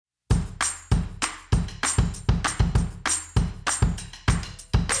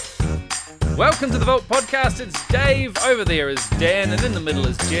Welcome to the Vault Podcast. It's Dave. Over there is Dan, and in the middle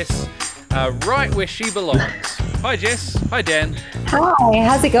is Jess, right where she belongs. Hi, Jess. Hi, Dan. Hi,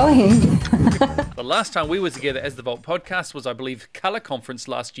 how's it going? The last time we were together as the Vault Podcast was, I believe, Colour Conference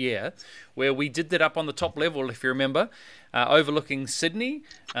last year, where we did that up on the top level, if you remember, overlooking Sydney.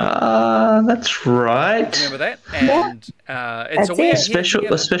 That's right. Remember that? And so we a special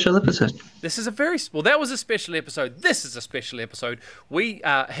episode. This is that was a special episode. This is a special episode. We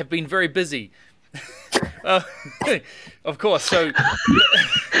have been very busy. Of course. So,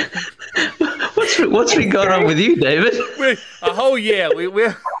 what's been going on with you, David? A whole year.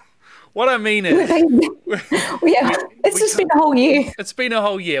 We're. What I mean is, it's just been a whole year. It's been a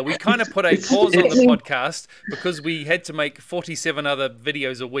whole year. We kind of put a pause on the podcast because we had to make 47 other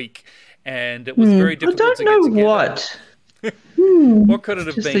videos a week, and it was very difficult to get together. What? What could it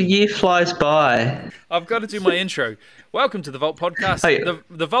have been? The year flies by. I've got to do my intro. Welcome to the Vault Podcast. Hey.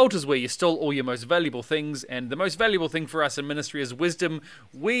 The Vault is where you store all your most valuable things, and the most valuable thing for us in ministry is wisdom.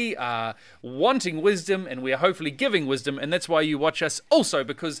 We are wanting wisdom, and we are hopefully giving wisdom, and that's why you watch us also,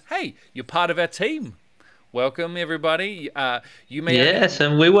 because, hey, you're part of our team. Welcome, everybody. You may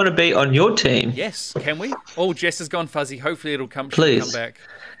and we want to be on your team. Yes, can we? Oh, Jess has gone fuzzy. Hopefully it'll come back.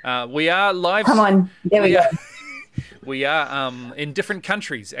 We are live. Come on, there we go. We are in different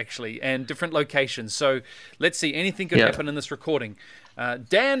countries, actually, and different locations. So let's see. Anything could happen in this recording.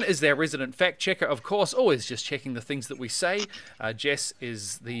 Dan is their resident fact checker, of course, always just checking the things that we say. Jess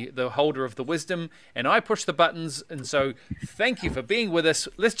is the holder of the wisdom, and I push the buttons. And so thank you for being with us.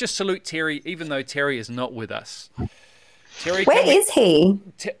 Let's just salute Terry, even though Terry is not with us. Terry, where is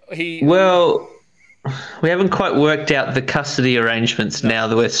he? Well, we haven't quite worked out the custody arrangements now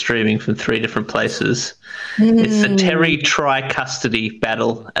that we're streaming from 3 different places. It's the Terry tri-custody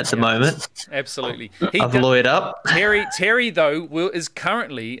battle at the moment. Absolutely. I've lawyered up. Terry, though, is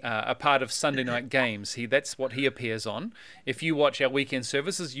currently a part of Sunday Night Games. That's what he appears on. If you watch our weekend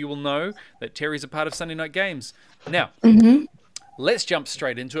services, you will know that Terry's a part of Sunday Night Games. Now, let's jump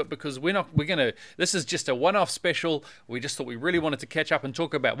straight into it because this is just a one-off special. We just thought we really wanted to catch up and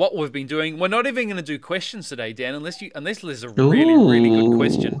talk about what we've been doing. We're not even going to do questions today, Dan, unless there's a really good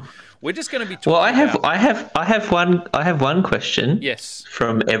question. We're just going to be talking about... I have one question. Yes.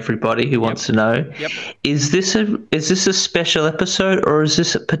 From everybody who wants to know. Yep. Is this a special episode or is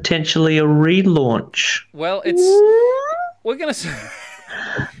this potentially a relaunch? Well, we're going to see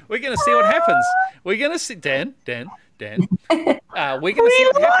what happens. We're going to see Dan. We're going to see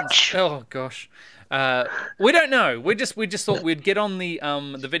what happens. Oh gosh, we don't know. We just thought we'd get on the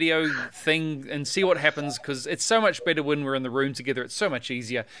video thing and see what happens because it's so much better when we're in the room together. It's so much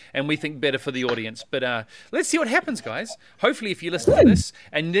easier, and we think better for the audience. But let's see what happens, guys. Hopefully, if you listen to this,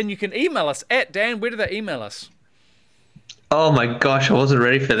 and then you can email us at Dan. Where do they email us? Oh my gosh, I wasn't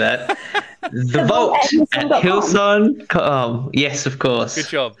ready for that. The Vault at Hillsong. Yes, of course. Good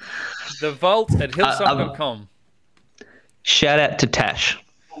job. The Vault at Hillsong.com. Shout out to Tash.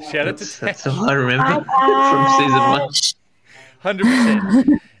 That's all I remember from season 1.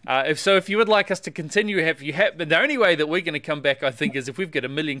 100%. If you would like us to continue, the only way that we're going to come back, I think, is if we've got a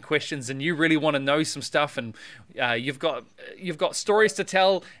million questions and you really want to know some stuff and you've got stories to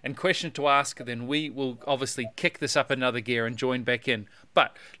tell and questions to ask, then we will obviously kick this up another gear and join back in.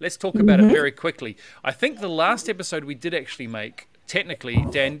 But let's talk about it very quickly. I think the last episode we did actually make. Technically,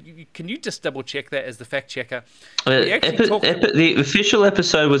 Dan, can you just double check that as the fact checker? The official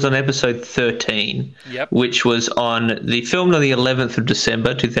episode was on episode 13, which was filmed on the 11th of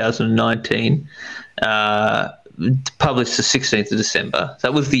December 2019, published the 16th of December.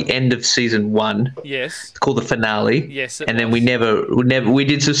 That was the end of season 1. Yes, it's called the finale. Yes, and then we did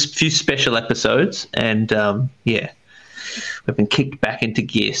a few special episodes, and we've been kicked back into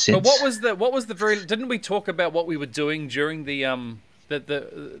gear since. But what was the very? Didn't we talk about what we were doing during the we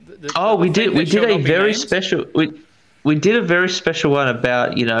did a very special. We did a very special one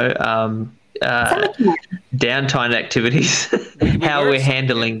about downtime activities, how we're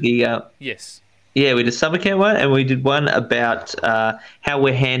handling the. Yes. Yeah, we did a summer camp one, and we did one about how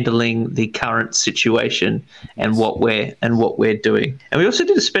we're handling the current situation and what we're doing. And we also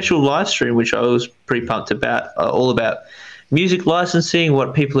did a special live stream, which I was pretty pumped about, all about music licensing,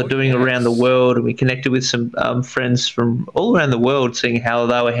 what people are doing around the world, and we connected with some friends from all around the world, seeing how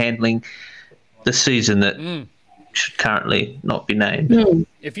they were handling the season that should currently not be named.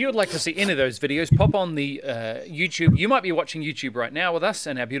 If you would like to see any of those videos, pop on the YouTube. You might be watching YouTube right now with us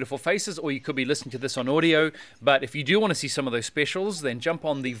and our beautiful faces, or you could be listening to this on audio. But if you do want to see some of those specials, then jump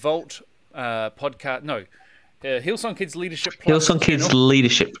on the Vault podcast. No, Hillsong Kids Leadership Plus Hillsong Kids channel.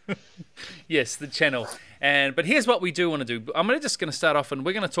 Leadership. Yes, the channel. But here's what we do want to do. I'm just going to start off, and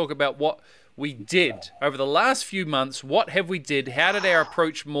we're going to talk about what we did over the last few months. What have we did? How did our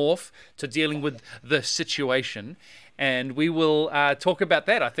approach morph to dealing with the situation? And we will talk about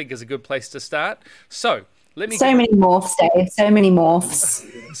that, I think, is a good place to start. So many morphs, Dave. So many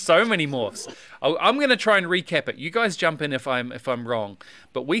morphs. So many morphs. I'm going to try and recap it. You guys jump in if I'm wrong.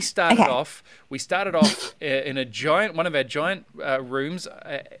 But we started off in one of our giant rooms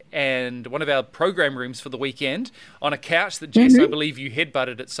and one of our program rooms for the weekend on a couch that Jess, I believe you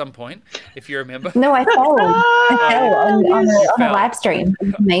headbutted at some point, if you remember. No, I fell. on a live stream. It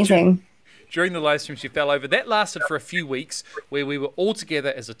was amazing. During the live stream, she fell over. That lasted for a few weeks where we were all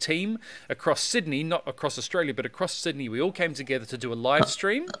together as a team across Sydney, not across Australia, but across Sydney. We all came together to do a live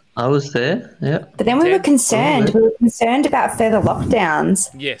stream. I was there, yeah. But then we were concerned. We were concerned about further lockdowns.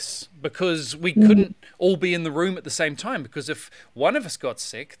 Yes, because we couldn't all be in the room at the same time, because if one of us got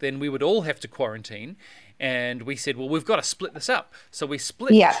sick, then we would all have to quarantine. And we said, well, we've got to split this up. So we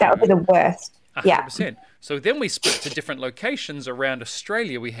split. Yeah, that would be the worst. 100%. So then we split to different locations around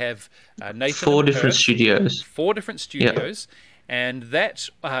Australia. We have Nathan. Four different studios. Yep. And that,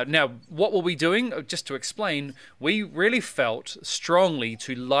 now, what were we doing? Just to explain, we really felt strongly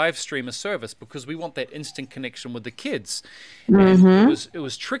to live stream a service because we want that instant connection with the kids. And it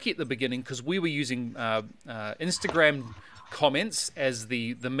was tricky at the beginning because we were using Instagram comments as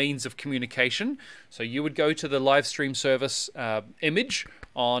the means of communication. So you would go to the live stream service image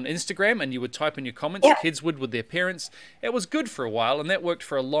on Instagram and you would type in your comments. Yep. Kids would with their parents. It was good for a while and that worked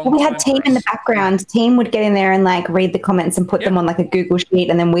for a long time. We had team in the background. Team would get in there and like read the comments and put them on like a Google sheet,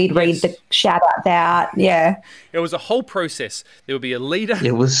 and then we'd read the shout outs out. Yeah. It was a whole process. There would be a leader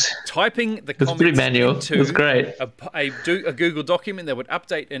typing the comments. It was pretty manual. It was great. A Google document that would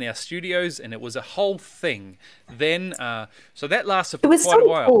update in our studios, and it was a whole thing. Then, so that lasted for quite a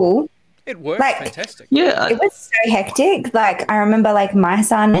while. Cool. It worked fantastic. Yeah, it was so hectic. Like I remember, like my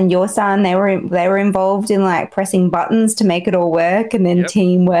son and your son, they were involved in like pressing buttons to make it all work, and then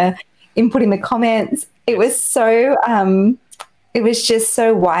team were inputting the comments. It was so, it was just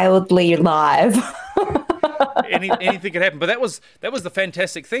so wildly live. Anything could happen, but that was the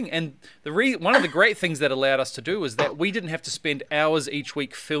fantastic thing, and one of the great things that allowed us to do was that we didn't have to spend hours each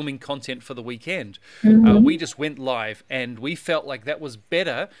week filming content for the weekend. We just went live, and we felt like that was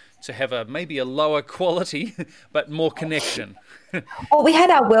better to have maybe a lower quality but more connection. Well, we had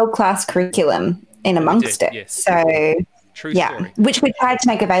our world-class curriculum in amongst it, yes. So True story. which we tried to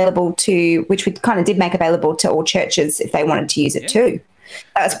make available which we kind of did make available to all churches if they wanted to use it too.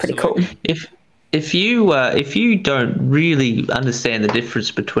 That was pretty cool. If you don't really understand the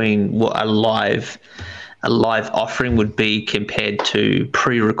difference between what a live offering would be compared to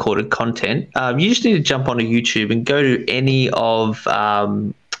pre-recorded content, you just need to jump onto YouTube and go to any of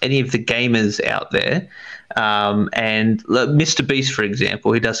the gamers out there, and Mr. Beast, for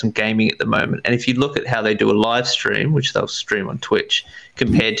example, who does some gaming at the moment. And if you look at how they do a live stream, which they'll stream on Twitch,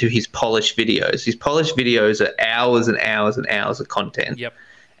 compared to his polished videos are hours and hours and hours of content. Yep.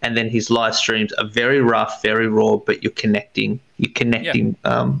 And then his live streams are very rough, very raw, but you're connecting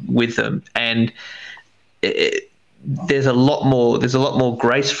with them. And there's a lot more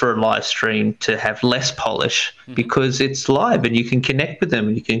grace for a live stream to have less polish because it's live and you can connect with them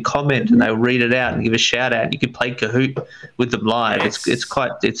and you can comment and they'll read it out and give a shout out. You can play Kahoot with them live. Yes. It's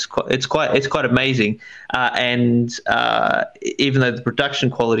quite amazing. And even though the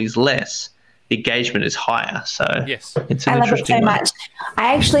production quality is less, the engagement is higher. So yes, it's an I love it so much.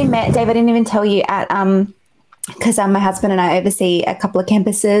 I actually met Dave. I didn't even tell you at because my husband and I oversee a couple of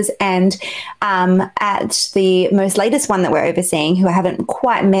campuses, and at the most latest one that we're overseeing, who I haven't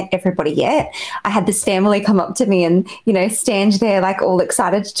quite met everybody yet, I had this family come up to me and, stand there like all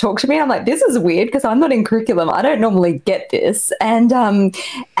excited to talk to me. I'm like, this is weird because I'm not in curriculum. I don't normally get this. And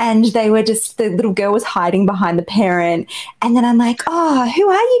they were the little girl was hiding behind the parent. And then I'm like, oh, who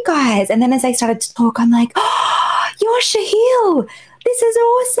are you guys? And then as they started to talk, I'm like, oh, you're Shahil. This is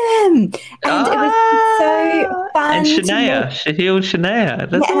awesome. And it was so fun. And Shania.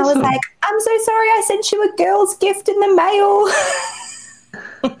 That's awesome. I was like, I'm so sorry I sent you a girl's gift in the mail.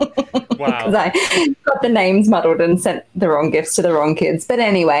 Wow. Because I got the names muddled and sent the wrong gifts to the wrong kids. But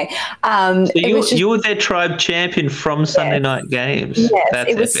anyway. So you were their tribe champion from Sunday night games. Yes, that's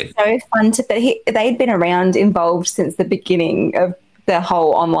it was epic. so fun. They'd been involved since the beginning of the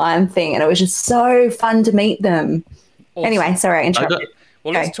whole online thing. And it was just so fun to meet them. Awesome. Anyway, sorry, I interrupted.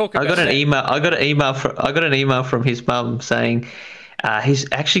 Let's talk about I got an email from his mum saying he's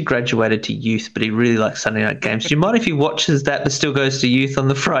actually graduated to youth, but he really likes Sunday night games. Do you mind if he watches that but still goes to youth on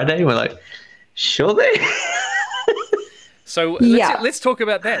the Friday? And we're like, sure there. So Yeah. let's talk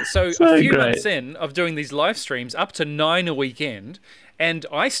about that. So So a few great. months in of doing these live streams, up to 9 a weekend, and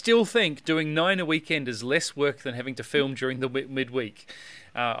I still think doing 9 a weekend is less work than having to film during the midweek.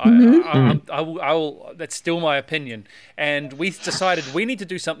 That's still my opinion. And we decided we need to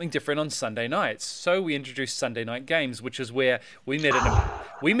do something different on Sunday nights. So we introduced Sunday night games, which is where we met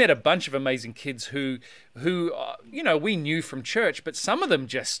a bunch of amazing kids who we knew from church, but some of them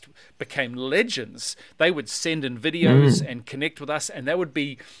just became legends. They would send in videos and connect with us, and that would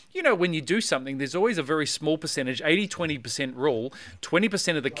be, when you do something, there's always a very small percentage, 80-20% rule.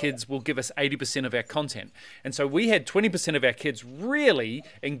 20% of the kids will give us 80% of our content. And so we had 20% of our kids really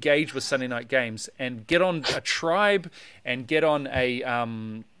engage with Sunday night games and get on a tribe and get on a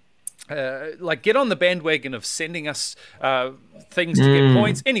get on the bandwagon of sending us things to get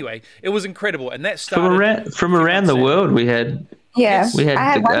points. Anyway, it was incredible, and that started from around the world. We had I had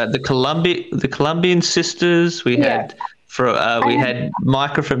the Colombian sisters. We had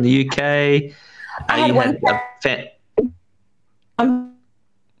Micah from the UK.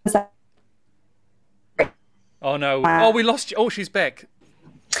 Oh no! Oh, we lost you. Oh, she's back.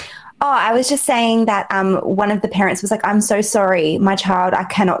 Oh, I was just saying that one of the parents was like, "I'm so sorry, my child. I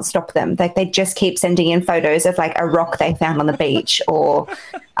cannot stop them. Like they just keep sending in photos of like a rock they found on the beach or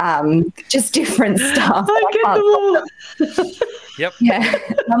just different stuff." Yep. Yeah.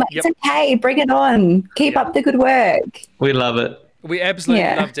 I'm like, it's okay. Bring it on. Keep up the good work. We love it. We absolutely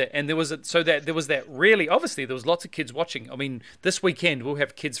loved it, and there was that really, obviously there was lots of kids watching. I mean, this weekend we'll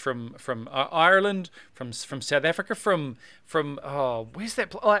have kids from Ireland, from South Africa, from where's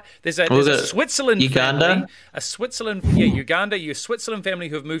that? There's a Switzerland Uganda? family, Uganda, a Switzerland family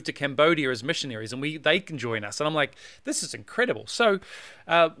who have moved to Cambodia as missionaries, and they can join us. And I'm like, this is incredible. So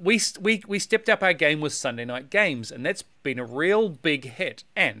we stepped up our game with Sunday night games, and that's been a real big hit.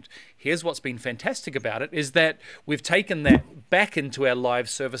 And here's what's been fantastic about it is that we've taken that back into our live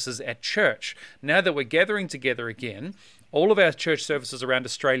services at church. Now that we're gathering together again, all of our church services around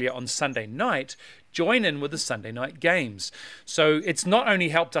Australia on Sunday night join in with the Sunday night games. So it's not only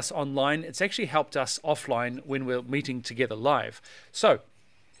helped us online, it's actually helped us offline when we're meeting together live. So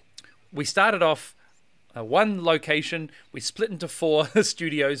we started off one location, we split into 4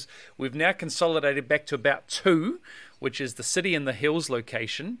 studios. We've now consolidated back to about 2, which is the City and the Hills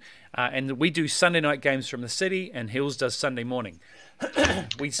location. And we do Sunday night games from the City, and Hills does Sunday morning.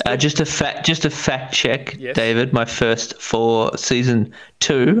 Just a fact check, yes. David. My first for season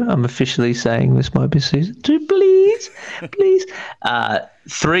 2. I'm officially saying this might be season 2, please.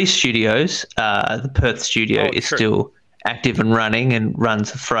 3 studios. The Perth studio is still active and running and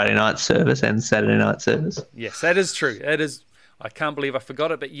runs a Friday night service and Saturday night service. Yes, that is true. That is. I can't believe I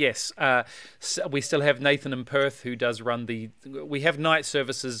forgot it, but yes, we still have Nathan in Perth who does run we have night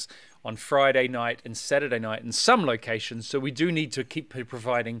services on Friday night and Saturday night in some locations, so we do need to keep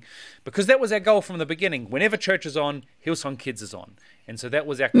providing, because that was our goal from the beginning. Whenever church is on, Hillsong Kids is on. And so that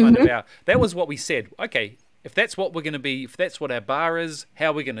was our kind of that was what we said. Okay, if that's what we're going to be, if that's what our bar is, how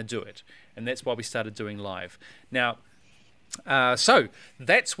are we going to do it? And that's why we started doing live. Now, so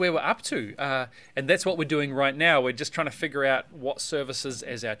that's where we're up to, and that's what we're doing right now. We're just trying to figure out what services,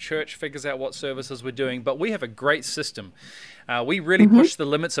 as our church figures out what services we're doing, but we have a great system. We really push the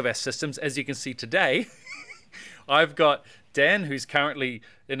limits of our systems. As you can see today, I've got Dan, who's currently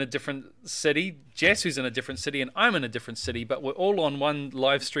in a different city, Jess, who's in a different city, and I'm in a different city, but we're all on one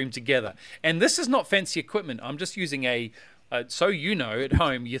live stream together. And this is not fancy equipment. I'm just using so at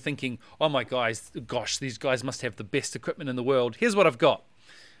home, you're thinking, oh my gosh, these guys must have the best equipment in the world. Here's what I've got.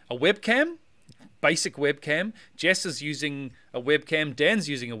 A webcam, basic webcam. Jess is using a webcam. Dan's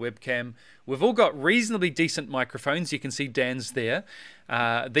using a webcam. We've all got reasonably decent microphones. You can see Dan's there.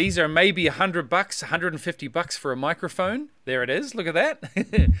 These are maybe $100, $150 for a microphone. There it is. Look at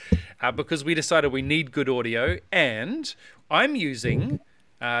that. Because we decided we need good audio. And I'm using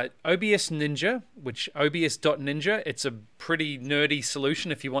OBS Ninja, OBS.Ninja. It's a pretty nerdy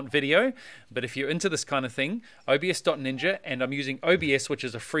solution if you want video, but if you're into this kind of thing, OBS.Ninja, and I'm using OBS, which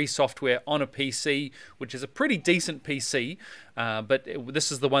is a free software on a PC, which is a pretty decent PC, but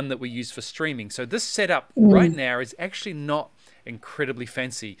this is the one that we use for streaming. So this setup right now is actually not incredibly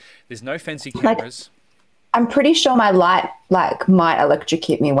fancy. There's no fancy cameras. I'm pretty sure my light might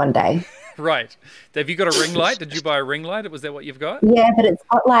electrocute me one day. Right. Have you got a ring light? Did you buy a ring light? Was that what you've got? Yeah, but it's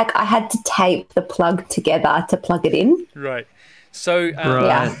got I had to tape the plug together to plug it in. Right. So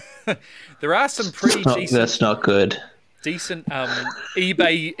there are some pretty decent. That's not good. Decent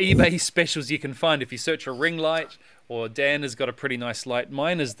eBay specials you can find if you search a ring light. Or Dan has got a pretty nice light.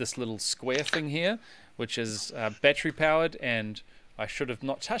 Mine is this little square thing here, which is battery powered, and I should have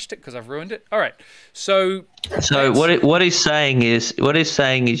not touched it because I've ruined it. All right. So what he's saying is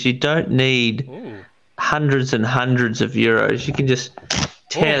you don't need hundreds and hundreds of euros. You can just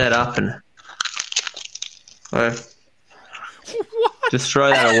tear that up and just throw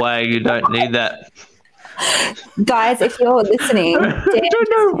that away. You don't need that. Guys, if you're listening, I don't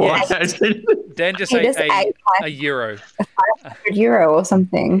know why. Dan just ate a euro. €500 or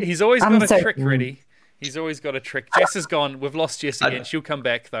something. He's always got a trick ready. He's always got a trick. Jess is gone. We've lost Jess again. She'll come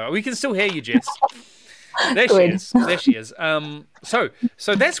back, though. We can still hear you, Jess. There she is. So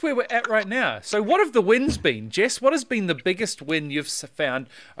that's where we're at right now. So what have the wins been? Jess, what has been the biggest win you've found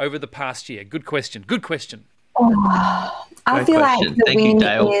over the past year? Good question. I feel like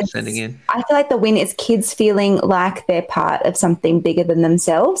the win is kids feeling like they're part of something bigger than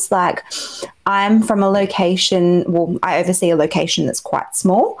themselves. Like, I'm from a location, I oversee a location that's quite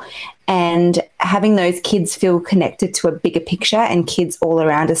small, and having those kids feel connected to a bigger picture, and kids all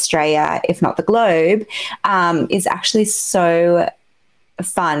around Australia, if not the globe, is actually so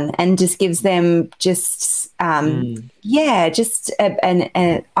fun, and just gives them an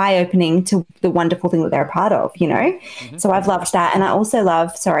eye-opening to the wonderful thing that they're a part of, you know. So I've loved that. And I also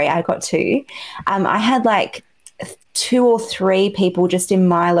love, I got two. I had like 2 or 3 people just in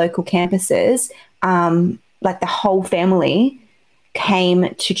my local campuses, like the whole family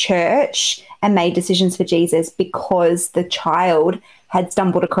came to church and made decisions for Jesus because the child had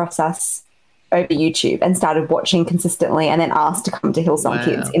stumbled across us over YouTube and started watching consistently, and then asked to come to Hillsong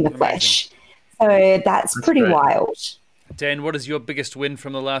Kids in the flesh. So that's pretty great. Wild. Dan, what is your biggest win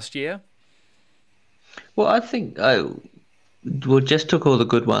from the last year? Well, I think Jess took all the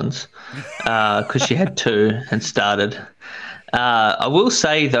good ones because she had 2 and started. I will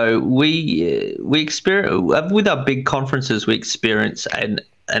say though, we experience with our big conferences, we experience an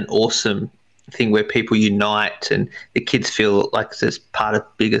awesome thing where people unite and the kids feel like there's part of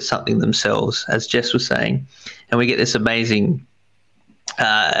bigger something themselves, as Jess was saying, and we get this amazing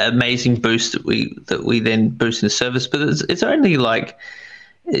boost that we then boost in the service. But it's only like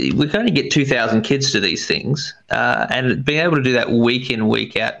we can only get 2,000 kids to these things, and being able to do that week in,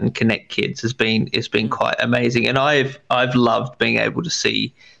 week out and connect kids has been quite amazing. And I've loved being able to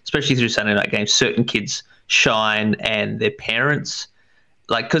see, especially through Sunday night games, certain kids shine and their parents.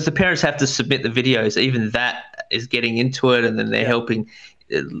 Like, because the parents have to submit the videos, even that is getting into it, and then they're helping,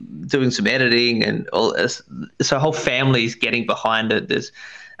 doing some editing and all this. So a whole family is getting behind it. There's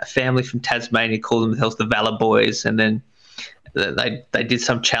a family from Tasmania called themselves the Valor Boys, and then they did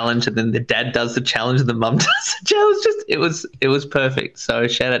some challenge, and then the dad does the challenge and the mum does the challenge. It was perfect. So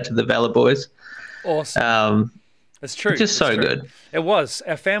shout out to the Valor Boys. Awesome. It's true. Just so good. It was.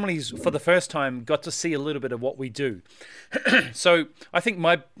 Our families, for the first time, got to see a little bit of what we do. So I think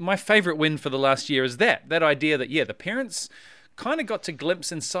my favourite win for the last year is that idea that, the parents kind of got to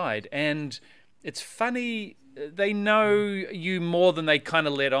glimpse inside. And it's funny, they know you more than they kind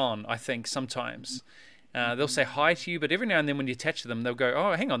of let on, I think, sometimes. They'll say hi to you, but every now and then when you attach to them, they'll go,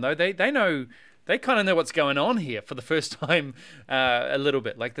 oh, hang on, though. They know... They kind of know what's going on here for the first time a little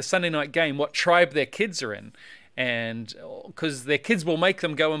bit. Like the Sunday night game, what tribe their kids are in. And because their kids will make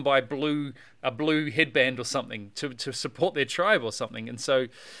them go and buy a blue headband or something to support their tribe or something. And so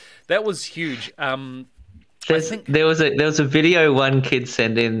that was huge. There was a video one kid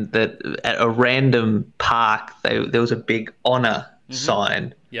sent in that at a random park, there was a big honor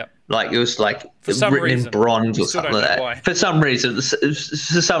sign. Yep. Like it was like written in bronze or something like that. Why. For some reason, that's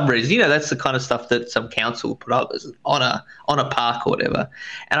the kind of stuff that some council will put up as an honor park or whatever.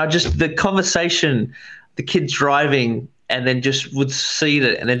 And the conversation, the kids driving, and then just would see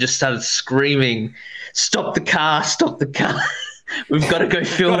it, and then just started screaming, "Stop the car! Stop the car! We've got to go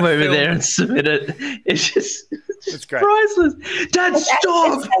film over there and submit it." It's great. Priceless. Dad,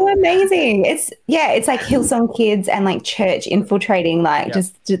 stop! It's so amazing. It's like Hillsong Kids and like church infiltrating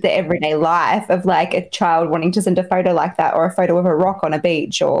just the everyday life of like a child wanting to send a photo like that, or a photo of a rock on a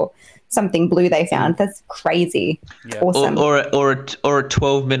beach or something blue they found. That's crazy. Yeah. Awesome. Or a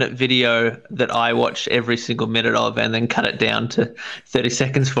 12-minute video that I watch every single minute of, and then cut it down to 30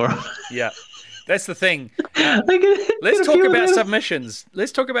 seconds for them. Yeah. That's the thing. Let's talk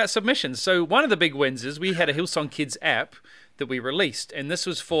about submissions. So one of the big wins is we had a Hillsong Kids app that we released, and this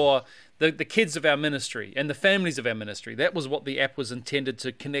was for the kids of our ministry and the families of our ministry. That was what the app was intended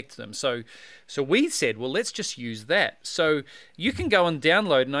to connect them. So we said, well, let's just use that. So you can go and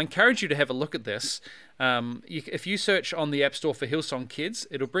download, and I encourage you to have a look at this. If you search on the App Store for Hillsong Kids,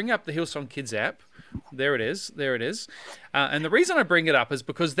 it'll bring up the Hillsong Kids app. There it is. And the reason I bring it up is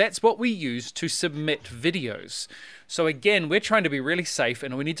because that's what we use to submit videos. So again, we're trying to be really safe,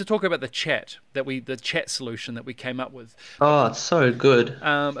 and we need to talk about the chat solution that we came up with. Oh, it's so good.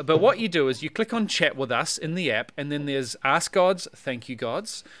 But what you do is you click on chat with us in the app, and then there's ask gods, thank you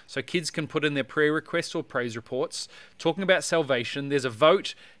gods. So kids can put in their prayer requests or praise reports, talking about salvation. There's a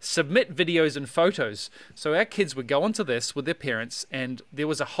vote, submit videos and photos. So our kids would go onto this with their parents, and there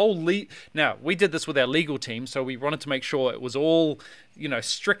was a whole Now, we did this with our legal team, so we wanted to make sure it was all,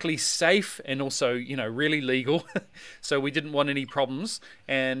 strictly safe and also, really legal. So we didn't want any problems.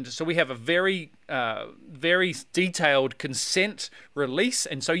 And so we have a very, very detailed consent release.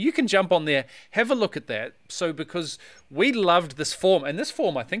 And so you can jump on there, have a look at that. So because we loved this form, and this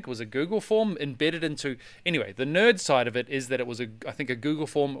form I think was a Google form embedded into, anyway, the nerd side of it is that it was I think a Google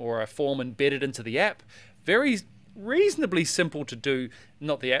form or a form embedded into the app. Very reasonably simple to do,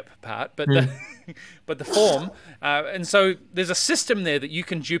 not the app part, but but the form. And so there's a system there that you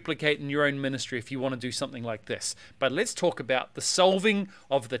can duplicate in your own ministry if you want to do something like this. But let's talk about the solving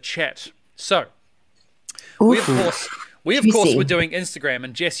of the chat. So we of course were doing Instagram,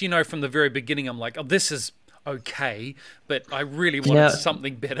 and Jess, from the very beginning, I'm like, oh, this is okay, but I really wanted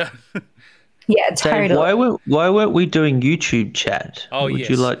something better. Yeah, totally. Dave, why weren't we doing YouTube chat? Oh, would yes.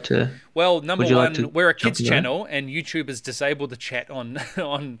 you like to? Well, number one, we're a kids channel, and YouTube has disabled the chat on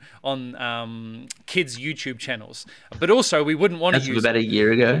kids' YouTube channels. But also, we wouldn't want to use about a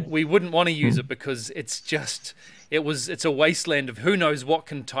year ago. We wouldn't want to use it because it's a wasteland of who knows what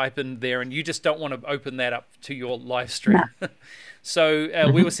can type in there, and you just don't want to open that up to your live stream. No.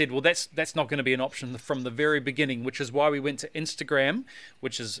 So we said, well, that's not going to be an option from the very beginning, which is why we went to Instagram,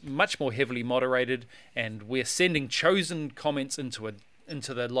 which is much more heavily moderated, and we're sending chosen comments into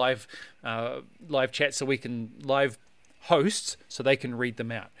the live chat so we can live host so they can read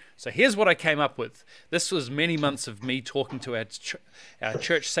them out. So here's what I came up with. This was many months of me talking to our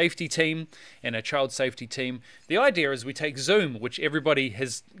church safety team and our child safety team. The idea is we take Zoom, which everybody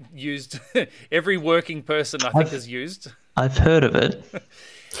has used, every working person I think has used. I've heard of it.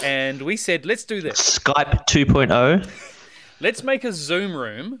 And we said, let's do this. Skype 2.0. Let's make a Zoom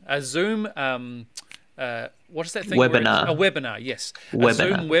room, a Zoom, what is that thing? Webinar. A webinar, yes. A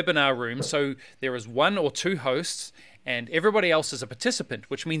Zoom webinar room. So there is one or two hosts, and everybody else is a participant,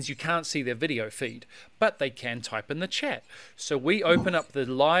 which means you can't see their video feed, but they can type in the chat. So we open up the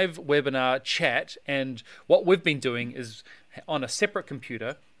live webinar chat, and what we've been doing is on a separate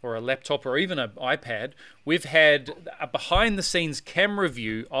computer or a laptop or even an iPad, we've had a behind-the-scenes camera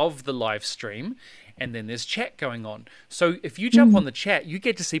view of the live stream, and then there's chat going on. So if you jump on the chat, you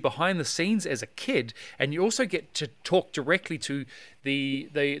get to see behind the scenes as a kid, and you also get to talk directly to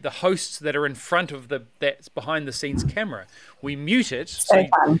the hosts that are in front of that behind the scenes camera. We mute it so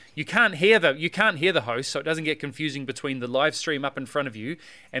you can't hear the host, so it doesn't get confusing between the live stream up in front of you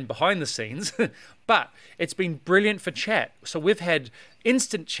and behind the scenes. But it's been brilliant for chat. So we've had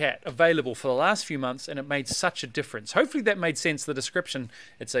instant chat available for the last few months, and it made such a difference. Hopefully that made sense. The description,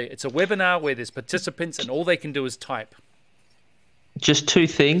 it's a webinar where there's participants and all they can do is type. Just two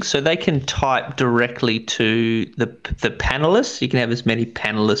things. So they can type directly to the panelists. You can have as many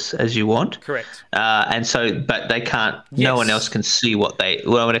panelists as you want. Correct. But they can't. Yes. No one else can see what they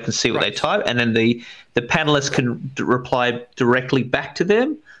type, and then the panelists can reply directly back to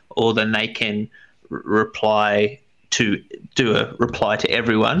them, or then they can reply to do a reply to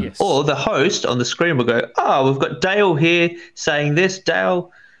everyone. Yes. Or the host on the screen will go, "Oh, we've got Dale here saying this.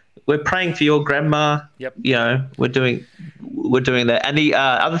 Dale, we're praying for your grandma." Yep. We're doing that. And the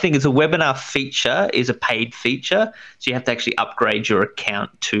other thing is, a webinar feature is a paid feature, so you have to actually upgrade your account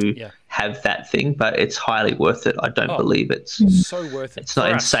to have that thing. But it's highly worth it. I don't believe it's so worth it. It's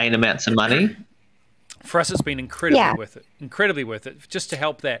not insane amounts of money. For us, it's been incredibly worth it. Incredibly worth it, just to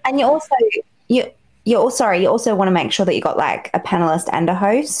help that. And you also want to make sure that you got like a panelist and a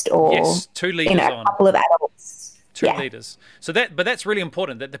host, or 2 leaders a couple of adults. 2 leaders. So that's really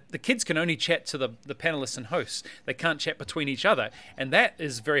important, that the kids can only chat to the panelists and hosts. They can't chat between each other, and that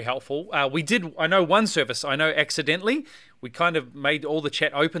is very helpful. I know one service, accidentally, we kind of made all the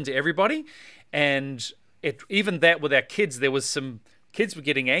chat open to everybody, and even that with our kids, there was some kids were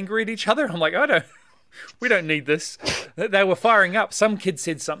getting angry at each other. I'm like, we don't need this. They were firing up. Some kid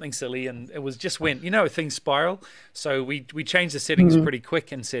said something silly, and it was just went, things spiral. So we changed the settings pretty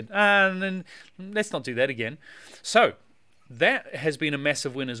quick and said, let's not do that again. So that has been a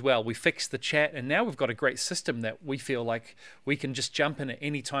massive win as well. We fixed the chat, and now we've got a great system that we feel like we can just jump in at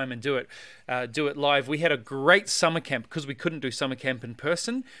any time and do it live. We had a great summer camp because we couldn't do summer camp in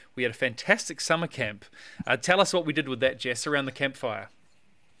person. We had a fantastic summer camp. Tell us what we did with that, Jess, around the campfire.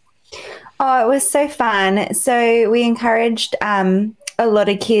 Oh, it was so fun. So we encouraged a a lot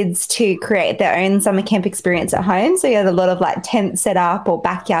of kids to create their own summer camp experience at home. So you had a lot of like tents set up or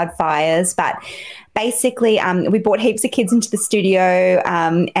backyard fires. But basically, we brought heaps of kids into the studio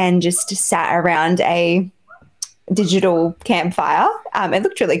and just sat around a digital campfire. It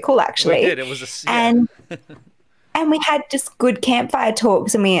looked really cool, actually. We did. It was and we had just good campfire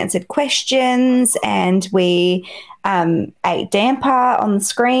talks, and we answered questions, and we ate damper on the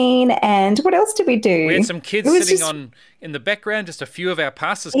screen. And what else did we do? We had some kids sitting in the background, just a few of our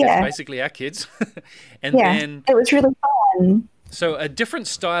pastors' kids, basically our kids. And then it was really fun. So a different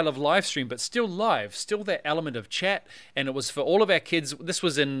style of live stream, but still live, still that element of chat. And it was for all of our kids. This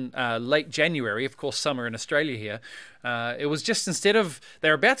was in late January, of course, summer in Australia here. It was just instead of,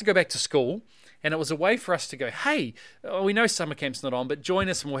 they're about to go back to school, and it was a way for us to go, hey, we know summer camp's not on, but join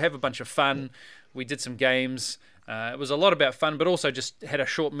us and we'll have a bunch of fun. We did some games. It was a lot about fun, but also just had a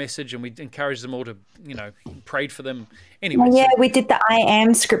short message, and we encouraged them all to, prayed for them. Anyway. We did the I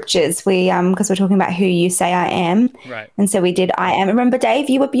am scriptures. We because we're talking about who you say I am. Right. And so we did I am. Remember, Dave,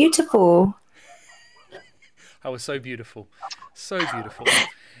 you were beautiful. I was so beautiful. So beautiful.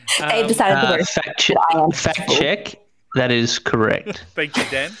 Dave decided to fact check. That is correct. Thank you,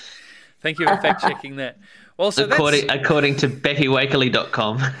 Dan. Thank you for fact checking that. Well, so according to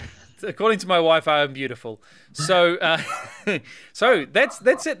BettyWakerley.com. According to my wife, I am beautiful. So, so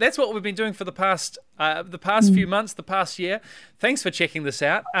that's it. That's what we've been doing for the past few months, the past year. Thanks for checking this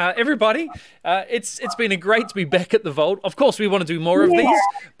out, everybody. It's been great to be back at the Vault. Of course, we want to do more of these,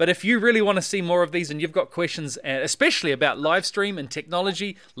 but if you really want to see more of these and you've got questions, especially about live stream and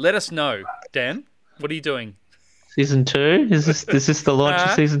technology, let us know. Dan, what are you doing? Season 2? Is this the launch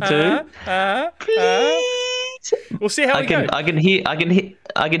of season 2? We'll see how we go. I can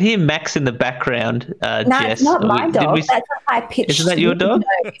hear Max in the background. No, Jess. it's not my dog. That's a high pitched. Isn't that your dog?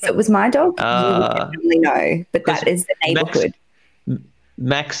 No, if it was my dog, you would definitely know. But that is the neighbourhood.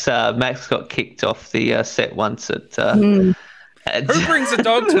 Max got kicked off the set once at. Who brings a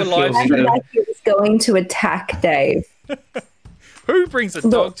dog to a live stream? Like he was going to attack Dave. Who brings a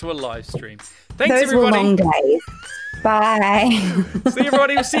dog to a live stream? Thanks, those everybody. Were long days. Bye. See you,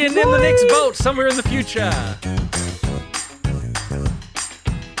 everybody. We'll see you in the next Vault somewhere in the future.